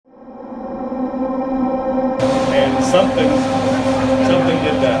something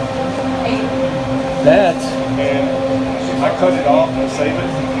did that. And I cut it off and save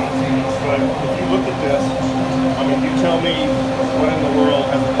it. But if you look at this, I mean, you tell me what in the world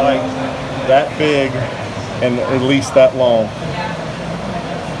has a bite that big and at least that long.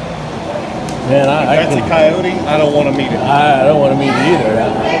 Man, if that's a coyote, I don't want to meet it. I don't want to meet it either.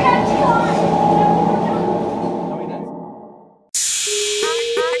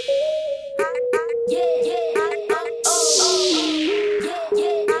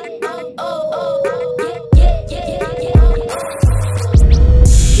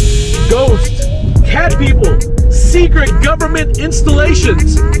 Ghost, cat people, secret government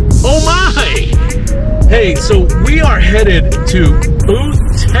installations. Oh my! Hey, so we are headed to Booth,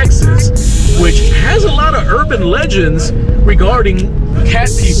 Texas, which has a lot of urban legends regarding cat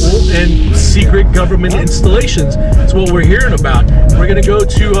people and secret government installations. That's what we're hearing about. We're gonna go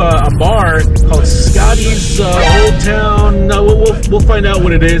to a bar called Scotty's Old Town. We'll find out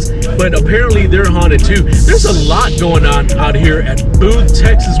what it is, but apparently they're haunted too. There's a lot going on out here at Booth,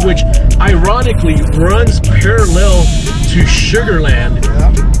 Texas, which ironically runs parallel to Sugarland.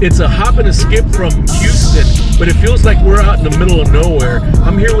 It's a hop and a skip from Houston, but it feels like we're out in the middle of nowhere.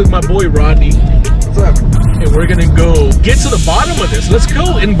 I'm here with my boy Rodney. What's up? And we're gonna go get to the bottom of this. Let's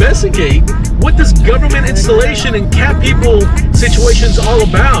go investigate what this government installation and cat people situation's all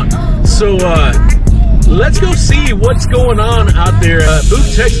about. So let's go see what's going on out there at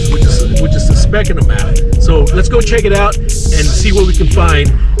Booth, Texas, which is a speck in the map. So let's go check it out and see what we can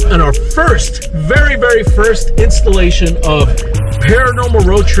find on our very, very first installation of Paranormal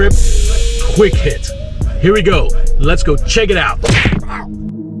Road Trip Quick Hit. Here we go. Let's go check it out.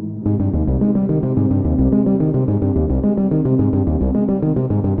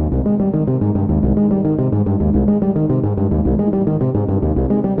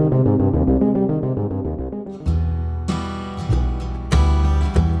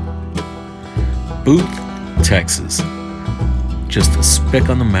 Booth, Texas. Just a speck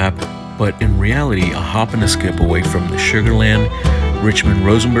on the map, but in reality a hop and a skip away from the Sugarland,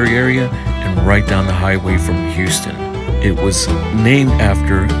 Richmond-Rosenberg area, and right down the highway from Houston. It was named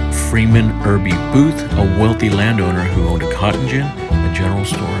after Freeman Irby Booth, a wealthy landowner who owned a cotton gin, a general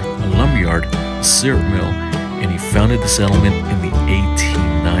store, a lumberyard, a syrup mill, and he founded the settlement in the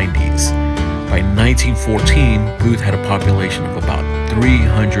 1890s. By 1914, Booth had a population of about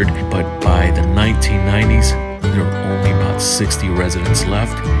 300, but by the 1990s, there were only about 60 residents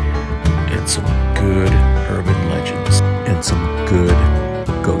left, and some good urban legends, and some good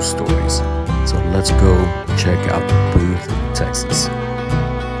ghost stories. So let's go check out Booth, Texas.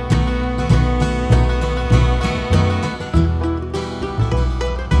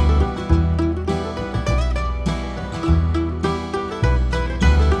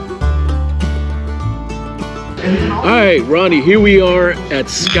 All right, Ronnie, here we are at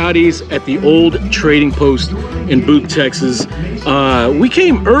Scotty's at the old trading post in Booth, Texas. We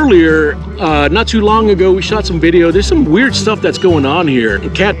came earlier, not too long ago. We shot some video. There's some weird stuff that's going on here.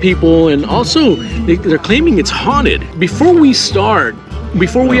 Cat people, and also they're claiming it's haunted. Before we start,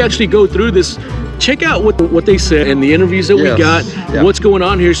 before we actually go through this, check out what they said and the interviews that we got, what's going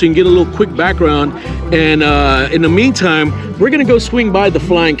on here, so you can get a little quick background. And in the meantime, we're gonna go swing by the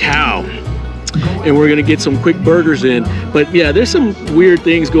Flying Cow, and we're gonna get some quick burgers in. But yeah, there's some weird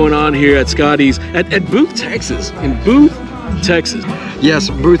things going on here at Scotty's at Booth, Texas. In Booth, Texas. Yes,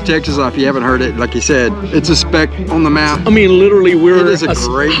 Booth, Texas. If you haven't heard it, like you said, it's a speck on the map. I mean, literally, we're a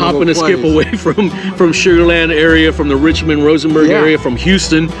hop and a skip away from Sugarland area, from the Richmond-Rosenberg area, from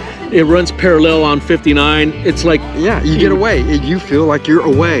Houston. It runs parallel on 59. It's like, yeah, you get away. You feel like you're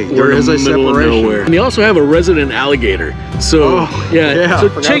away. There is a separation. And they also have a resident alligator. So yeah,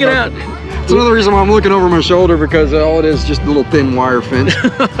 so check it out. It's another reason why I'm looking over my shoulder, because all it is just a little thin wire fence.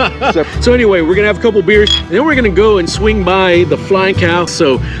 So anyway, we're gonna have a couple beers, and then we're gonna go and swing by the Flying Cow.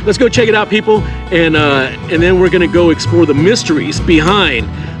 So let's go check it out, people, and then we're gonna go explore the mysteries behind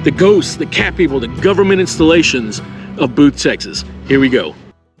the ghosts, the cat people, the government installations of Booth, Texas. Here we go.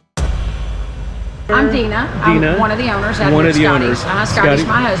 I'm Dina. I'm one of the owners. Scotty's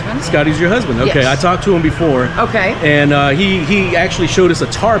my husband. Scotty's your husband. Okay, yes. I talked to him before. Okay. And he actually showed us a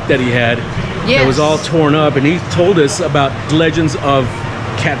tarp that he had. Yes. That was all torn up, and he told us about legends of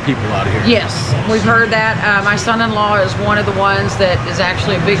cat people out here. Yes, we've heard that. My son-in-law is one of the ones that is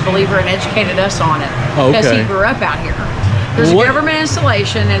actually a big believer and educated us on it. Okay. Because he grew up out here. There's a government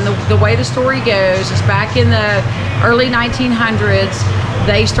installation, and the way the story goes is back in the early 1900s,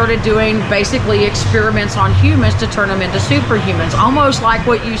 they started doing basically experiments on humans to turn them into superhumans, almost like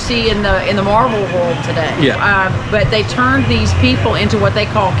what you see in the Marvel world today. Yeah. But they turned these people into what they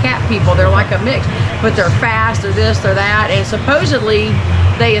call cat people. They're like a mix. but they're fast, they're this, they're that, and supposedly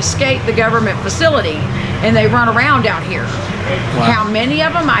they escaped the government facility and they run around out here. Wow. How many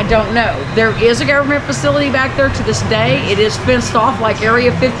of them, I don't know. There is a government facility back there to this day. It is fenced off like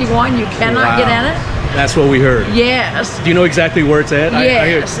Area 51. You cannot get in it. That's what we heard. Yes. Do you know exactly where it's at?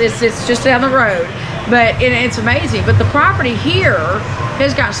 Yes, it's just down the road. But it's amazing. But the property here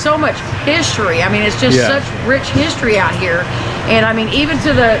has got so much history. I mean, it's just such rich history out here. And I mean, even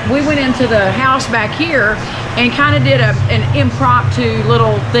we went into the house back here and kind of did an impromptu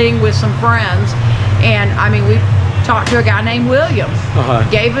little thing with some friends. And I mean, we talked to a guy named William,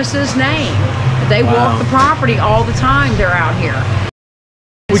 gave us his name. They walk the property all the time. They're out here.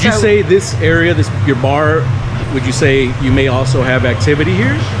 Would you say this area, your bar, would you say you may also have activity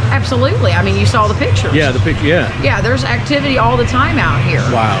here? Absolutely. I mean, you saw the pictures. Yeah, the picture, Yeah, there's activity all the time out here.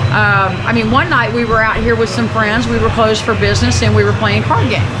 Wow. I mean, one night we were out here with some friends. We were closed for business and we were playing card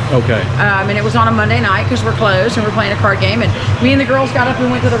game. Okay. And it was on a Monday night because we're closed and we're playing a card game. And me and the girls got up and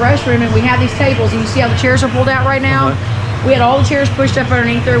went to the restroom, and we had these tables, and you see how the chairs are pulled out right now? We had all the chairs pushed up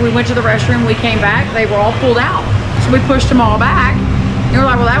underneath there. We went to the restroom, we came back, they were all pulled out. So we pushed them all back. And we're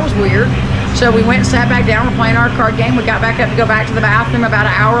like, well, that was weird. So we went and sat back down, we're playing our card game. We got back up to go back to the bathroom. About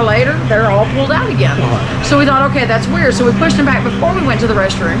an hour later, they're all pulled out again. So we thought, okay, that's weird. So we pushed them back before we went to the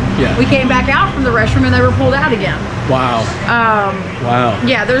restroom. Yeah. We came back out from the restroom and they were pulled out again. Wow. Wow.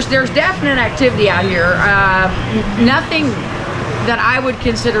 Yeah, there's definite activity out here. Nothing that I would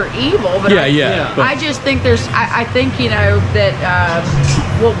consider evil, but I just think I think, you know, that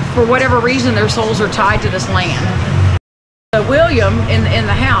well, for whatever reason, their souls are tied to this land. William in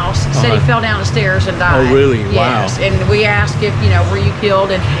the house said he fell down the stairs and died. Oh, really? Yes. Wow. And we asked if, you know, were you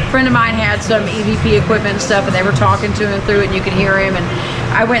killed? And a friend of mine had some EVP equipment and stuff, and they were talking to him through it, and you could hear him. And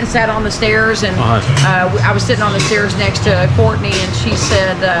I went and sat on the stairs, and I was sitting on the stairs next to Courtney, and she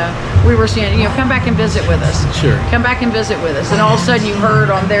said, we were saying, you know, come back and visit with us. Sure. Come back and visit with us. And all of a sudden you heard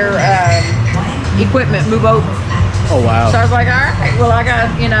on their equipment move over. Oh, wow. So I was like, all right, well, I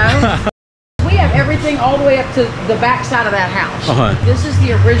got, you know. We have everything all the way up to the back side of that house. This is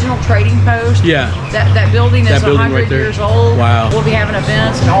the original trading post. Yeah. That building is 100 right years old. Wow. We'll be having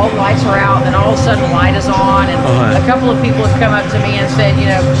events and all the lights are out, and then all of a sudden the light is on, and a couple of people have come up to me and said,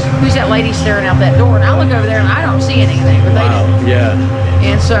 you know, who's that lady staring out that door? And I look over there and I don't see anything, but they do. Yeah.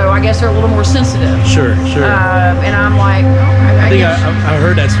 And so I guess they're a little more sensitive. Sure, sure. And I'm like, oh, I think I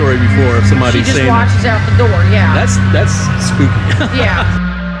heard that story before of somebody saying. She just watches out the door. Yeah. That's spooky. Yeah.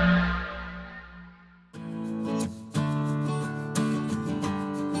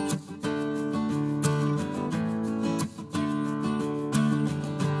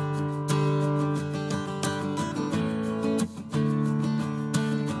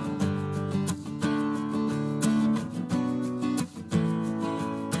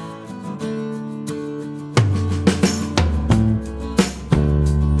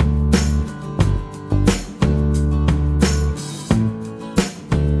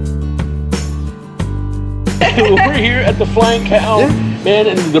 We're here at the Flying Cow, man,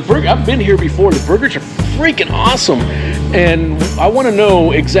 and the burger. I've been here before. The burgers are freaking awesome, and I want to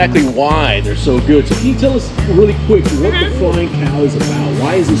know exactly why they're so good. So can you tell us really quick what the Flying Cow is about?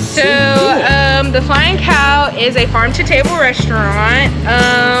 Why is it so good? The Flying Cow is a farm-to-table restaurant.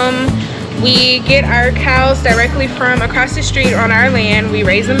 We get our cows directly from across the street on our land. We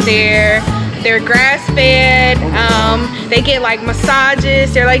raise them there. They're grass-fed. They get like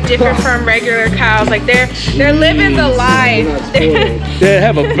massages. They're like different from regular cows. Like they're living the life. They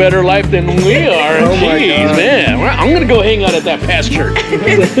have a better life than we are. Oh jeez, man. I'm gonna go hang out at that pasture.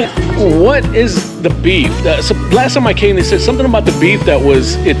 What is the beef? So last time I came, they said something about the beef that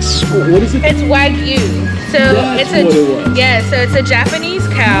was what is it? It's Wagyu. So so it's a Japanese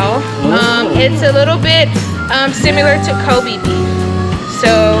cow. It's a little bit similar to Kobe beef. So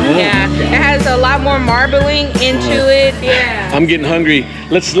yeah, it has a lot more marbling into it. Yeah. I'm getting hungry.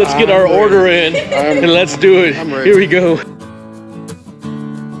 Let's get our order in and let's do it. Here we go.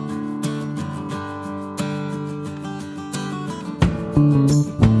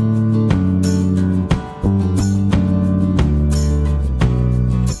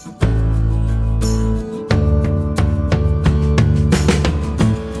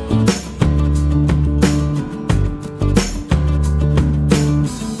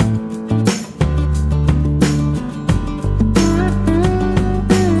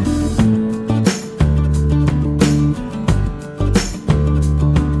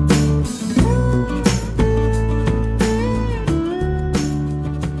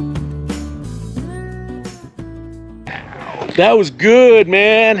 That was good,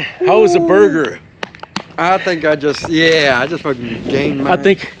 man. How was the burger? I think I just fucking gained my... I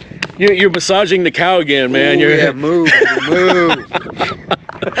think, You're massaging the cow again, man. Ooh, yeah, move, move.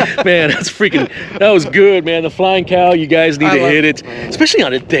 Man, that's freaking, that was good, man. The flying cow, you guys need to hit it. Especially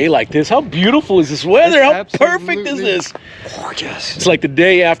on a day like this. How beautiful is this weather? How perfect is this? Gorgeous. It's like the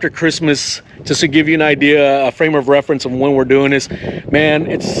day after Christmas, just to give you an idea, a frame of reference of when we're doing this. Man,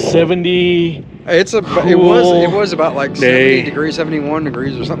 it's 70. It was about like 70 degrees, 71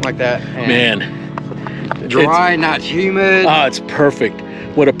 degrees or something like that. And man. Dry, not humid. Ah, it's perfect.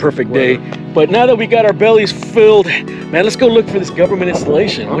 What a perfect day. But now that we got our bellies filled, man, let's go look for this government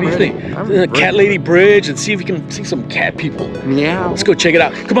installation. What do you think? The Cat Lady Bridge, and see if we can see some cat people. Yeah. Let's go check it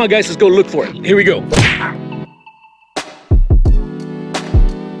out. Come on, guys, let's go look for it. Here we go.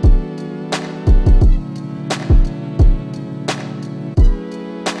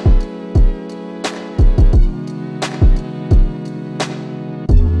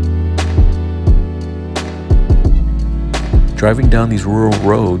 Driving down these rural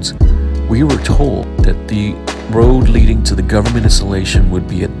roads, we were told that the road leading to the government installation would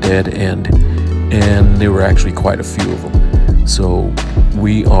be a dead end, and there were actually quite a few of them. So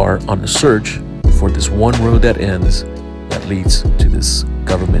we are on the search for this one road that ends, that leads to this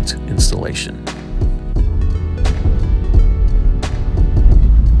government installation.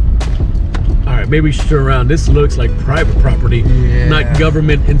 All right, maybe we should turn around. This looks like private property, not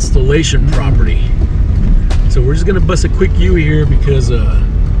government installation property. So we're just gonna bust a quick U here because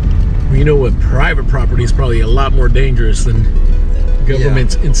we know what private property is probably a lot more dangerous than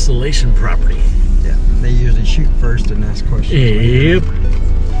government installation property. Yeah, they usually shoot first and ask questions. Yep.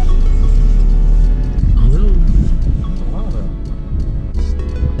 Although,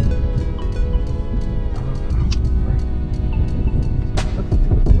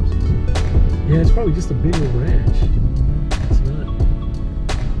 yeah, it's probably just a big old ranch. It's not.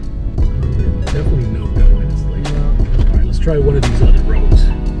 Definitely no government installation. All right, let's try one of these other roads.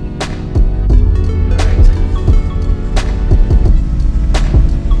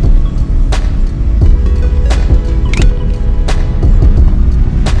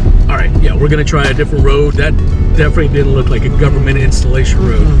 All right, yeah, we're gonna try a different road. That definitely didn't look like a government installation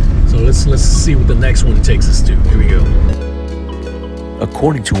road. So let's see what the next one takes us to. Here we go.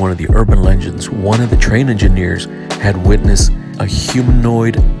 According to one of the urban legends, one of the train engineers had witnessed a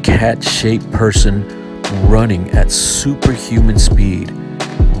humanoid cat-shaped person running at superhuman speed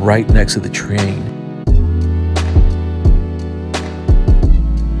right next to the train.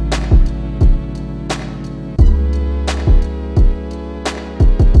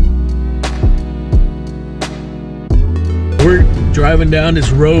 We're driving down this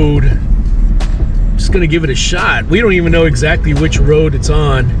road. Just gonna give it a shot. We don't even know exactly which road it's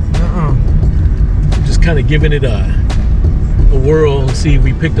on. We're just kind of giving it a whirl and see if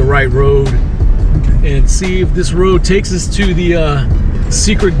we pick the right road, and see if this road takes us to the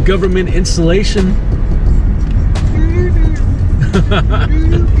secret government installation.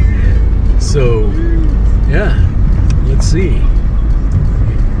 So yeah, let's see.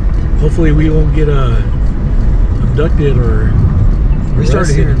 Hopefully we won't get abducted or we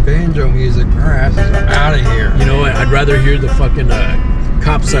started hearing banjo music. Our asses are out of here. You know what? I'd rather hear the fucking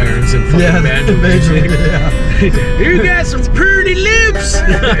cop sirens and fucking banjo music. You got some pretty lips.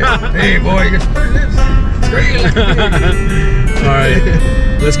 Hey boy, you got some pretty lips. Great. All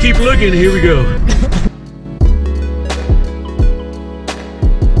right, let's keep looking. Here we go.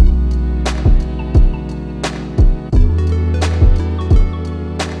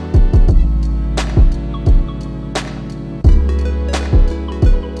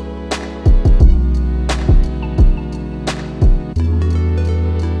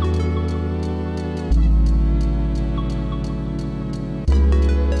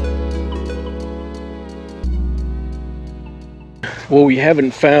 Well, we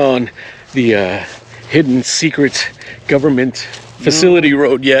haven't found the hidden secret government facility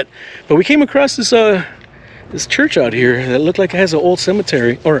road yet, but we came across this this church out here that looked like it has an old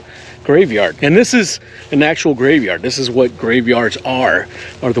cemetery or graveyard. And this is an actual graveyard. This is what graveyards are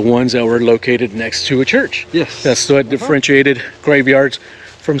the ones that were located next to a church. Yes. That's what differentiated graveyards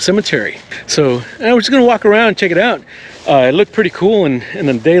from cemetery. So we're just gonna walk around and check it out. It looked pretty cool, and in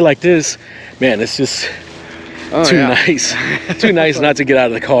a day like this, man, it's just nice. Too nice not to get out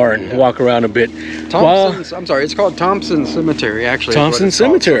of the car and walk around a bit. I'm sorry, it's called Thompson Cemetery, actually. Thompson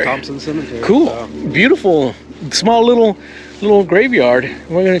Cemetery. Thompson Cemetery. Cool. So. Beautiful, small little graveyard.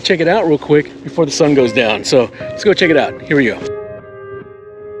 We're gonna check it out real quick before the sun goes down. So let's go check it out. Here we go.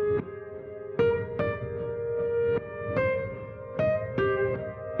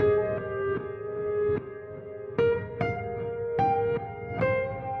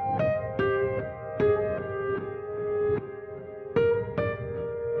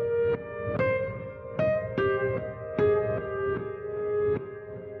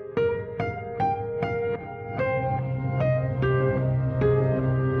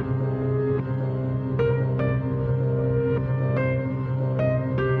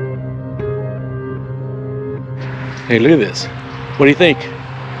 Hey, look at this. What do you think?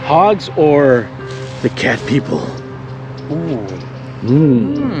 Hogs or the cat people?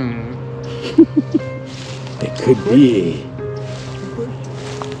 It could be.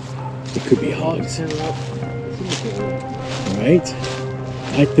 It could be hogs. Right?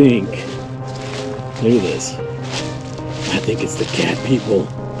 I think. Look at this. I think it's the cat people.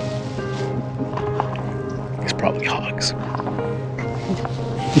 It's probably hogs.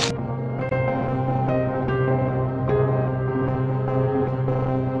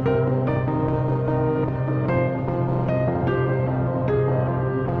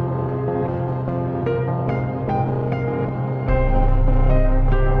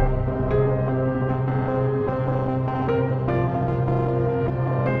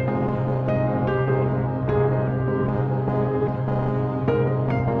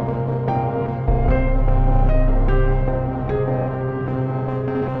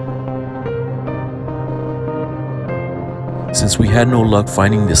 Since we had no luck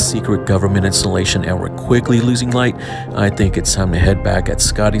finding this secret government installation and we're quickly losing light, I think it's time to head back at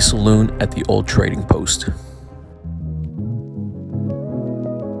Scotty's Saloon at the old trading post.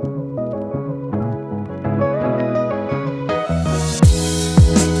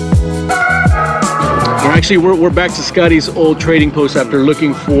 Actually, we're back to Scotty's old trading post after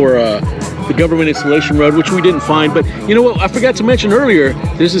looking for the government installation road, which we didn't find. But you know what? I forgot to mention earlier,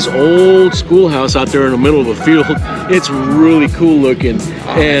 there's this old schoolhouse out there in the middle of a field. It's really cool looking.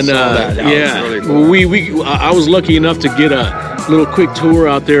 And yeah, really cool. I was lucky enough to get a little quick tour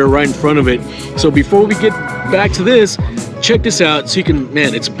out there right in front of it. So before we get back to this, check this out so you can,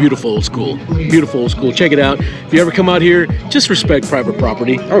 man, it's beautiful old school. Beautiful old school. Check it out. If you ever come out here, just respect private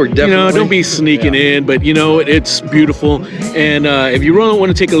property. Oh, definitely. You know, don't be sneaking in, but you know, it's beautiful. And if you really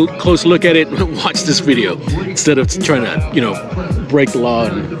want to take a close look at it, watch this video instead of trying to, you know, break the law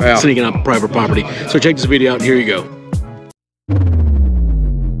and sneaking on private property. So check this video out. Here you go.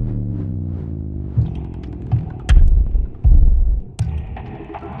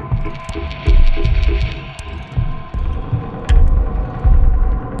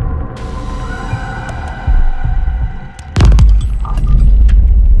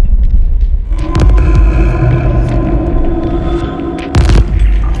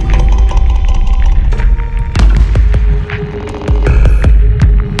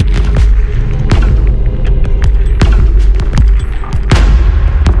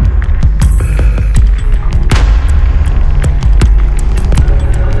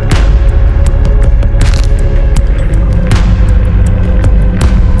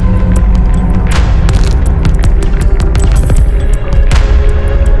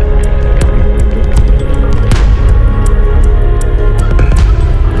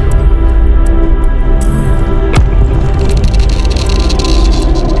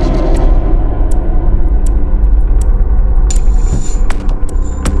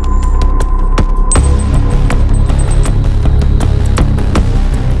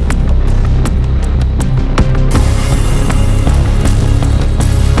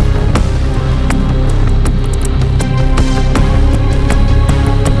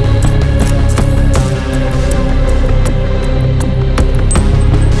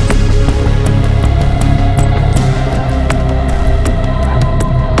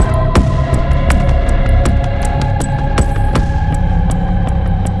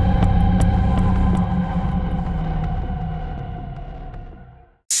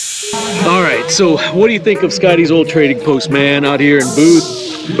 So what do you think of Scotty's old trading post, man, out here in Booth,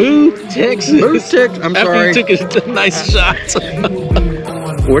 Texas? Booth, Texas. I'm sorry. After you took a nice shot.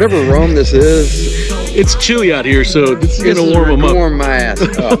 Whatever rum this is. It's chilly out here, so this is gonna warm them up. Warm my ass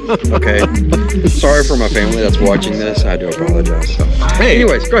up. Okay. Sorry for my family that's watching this. I do apologize. So. Hey,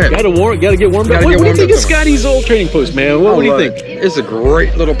 anyways, go ahead. Gotta get warmed up. What do you think of Scotty's old trading post, man? What do you think? It's a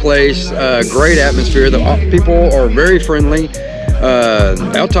great little place. Great atmosphere. The people are very friendly.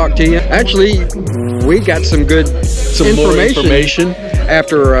 I'll talk to you. Actually, we got some good information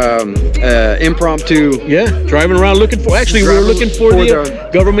after impromptu. Yeah, driving around looking for. Actually, we were looking for the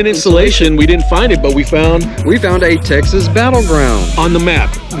government installation. We didn't find it, but we found a Texas battleground on the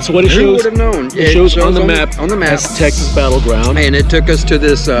map. That's what it shows. Who would have known? It shows on the map. On the map, as Texas battleground, and it took us to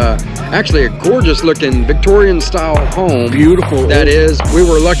this actually a gorgeous looking Victorian style home. Beautiful. That is. We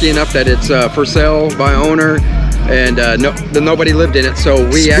were lucky enough that it's for sale by owner. and nobody lived in it. So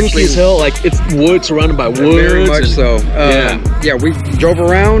we Spooky actually as hell, like it's wood surrounded by woods. Very much so. Yeah, we drove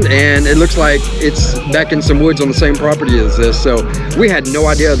around, and it looks like it's back in some woods on the same property as this. So we had no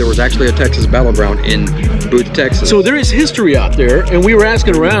idea there was actually a Texas battleground in Booth, Texas. So there is history out there, and we were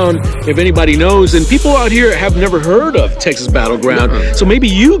asking around if anybody knows, and people out here have never heard of Texas Battleground. So maybe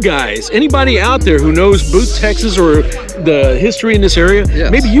you guys, anybody out there who knows Booth, Texas, or the history in this area,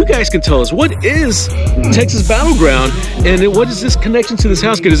 maybe you guys can tell us, what is Texas Battleground, and what is this connection to this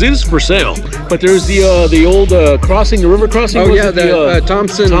house? Because it is for sale, but there's the old crossing, the river crossing. Oh yeah, the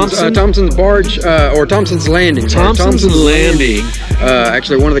Thompson's barge, or Thompson's Landing. Thompson's Landing.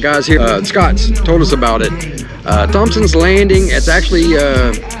 Actually, one of the guys here, Scott's, told us about it. Thompson's Landing, it's actually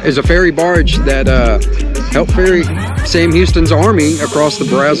is a ferry barge that helped ferry Sam Houston's army across the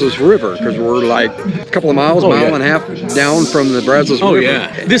Brazos River, because we're like a couple of miles, mile and a half down from the Brazos River. Oh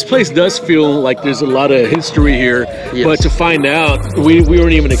yeah, this place does feel like there's a lot of history here, but to find out, we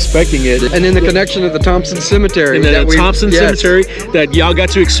weren't even expecting it. And then the connection of the Thompson Cemetery. And then the Thompson Cemetery that y'all got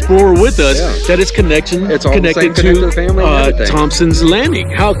to explore with us, that is connected to the family and Thompson's Landing.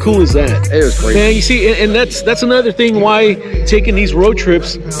 How cool is that? It was great. Man, you see, and that's another thing why taking these road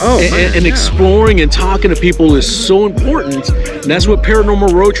trips and exploring and talking to people is so important. And that's what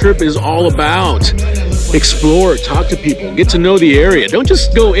Paranormal Road Trip is all about. Explore, talk to people, get to know the area. Don't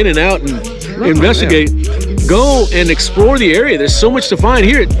just go in and out and investigate. Go and explore the area. There's so much to find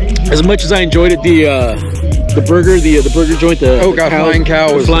here. As much as I enjoyed it, the burger joint, Flying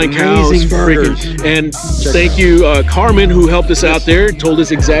Cow was amazing burgers. And thank you, Carmen, who helped us out there, told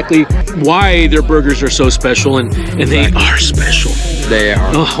us exactly why their burgers are so special, and they are special. They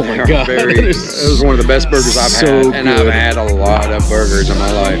are. Oh my God. It was one of the best burgers I've had, and I've had a lot of burgers in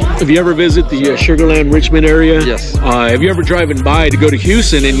my life. If you ever visit the Sugarland, Richmond area, yes. If you ever driving by to go to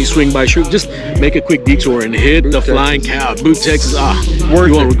Houston and you swing by, just make a quick detour and hit the Flying Cow, Booth, Texas.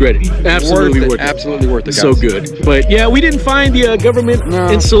 You won't regret it. Absolutely worth it. Absolutely worth it. So good. But yeah, we didn't find the government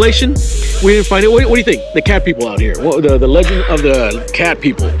installation. We didn't find it. What do you think? The cat people out here. The legend of the cat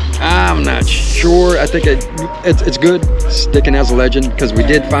people. I'm not sure. I think it's good sticking as a legend, because we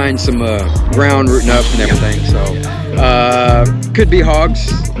did find some ground rooting up and everything. So could be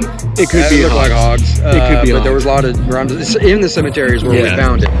hogs. It could be hogs. Like hogs. It could be but hogs. There was a lot of ground in the cemeteries where we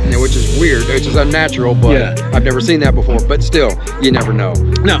found it, which is weird, which is unnatural, but I've never seen that before. But still, you never know.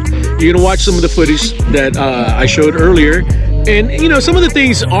 Now, you're gonna watch some of the footage that I showed earlier, and you know, some of the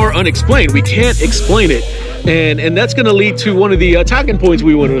things are unexplained. We can't explain it. And that's going to lead to one of the talking points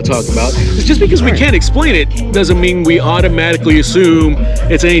we wanted to talk about. It's just because we can't explain it doesn't mean we automatically assume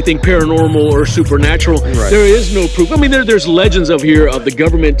it's anything paranormal or supernatural. There is no proof. I mean, there's legends of the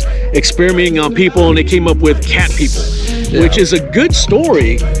government experimenting on people, and they came up with cat people, which is a good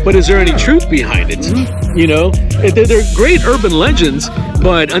story, but is there any truth behind it? You know, they're great urban legends,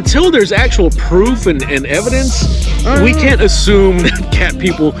 but until there's actual proof and evidence, we can't assume that cat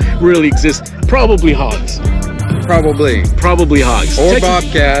people really exist. Probably hogs. Probably hogs. Or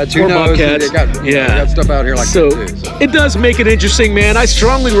bobcats. Who knows? Bobcats. They got stuff out here like that too. So. It does make it interesting, man. I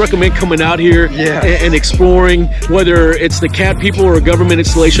strongly recommend coming out here and exploring, whether it's the cat people or a government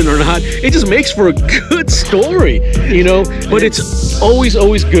installation or not. It just makes for a good story, you know. But it's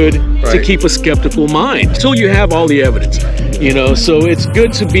always good to keep a skeptical mind until you have all the evidence. You know, so it's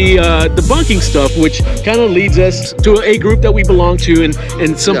good to be debunking stuff, which kind of leads us to a group that we belong to,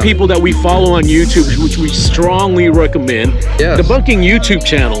 and some people that we follow on YouTube, which we strongly recommend. Debunking YouTube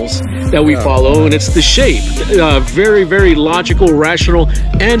channels that we follow, and it's The Shape. Very, very logical, rational,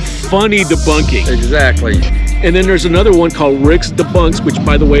 and funny debunking. Exactly. And then there's another one called Rick's Debunks, which,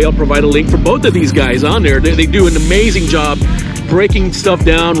 by the way, I'll provide a link for both of these guys on there. They do an amazing job breaking stuff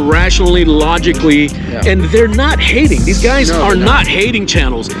down rationally, logically, and they're not hating. These guys are not hating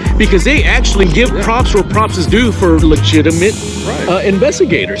channels, because they actually give props where props is due for legitimate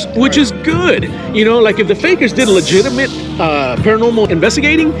investigators, which is good. You know, like if the fakers did legitimate paranormal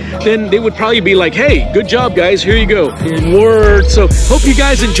investigating, then they would probably be like, hey, good job, guys, here you go. Word. So hope you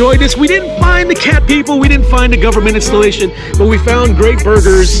guys enjoyed this. We didn't find the cat people, we didn't find a government installation, but we found great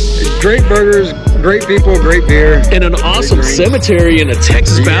burgers, great people, great beer, and an awesome cemetery in a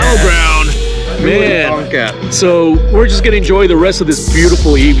Texas battleground. Man, so we're just gonna enjoy the rest of this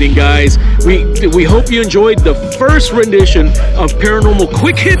beautiful evening, guys. We hope you enjoyed the first rendition of Paranormal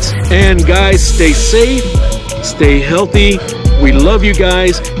Quick Hits, and guys, stay safe, stay healthy. We love you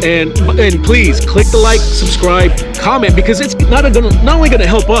guys, and please click the like, subscribe, comment, because it's not only gonna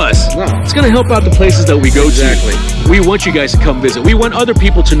help us, it's gonna help out the places that we go to. We want you guys to come visit. We want other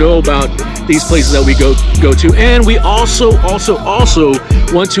people to know about these places that we go to, and we also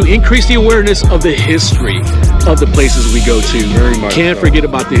want to increase the awareness of the history of the places we go to. Very much Can't so. forget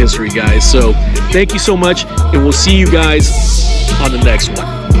about the history, guys. So thank you so much, and we'll see you guys on the next one.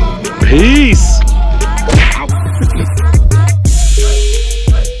 Peace.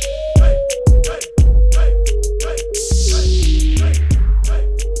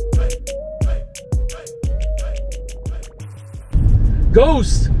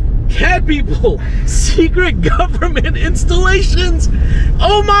 Ghosts, cat people, secret government installations.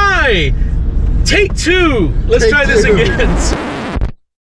 Oh my! Take two. Let's try this again.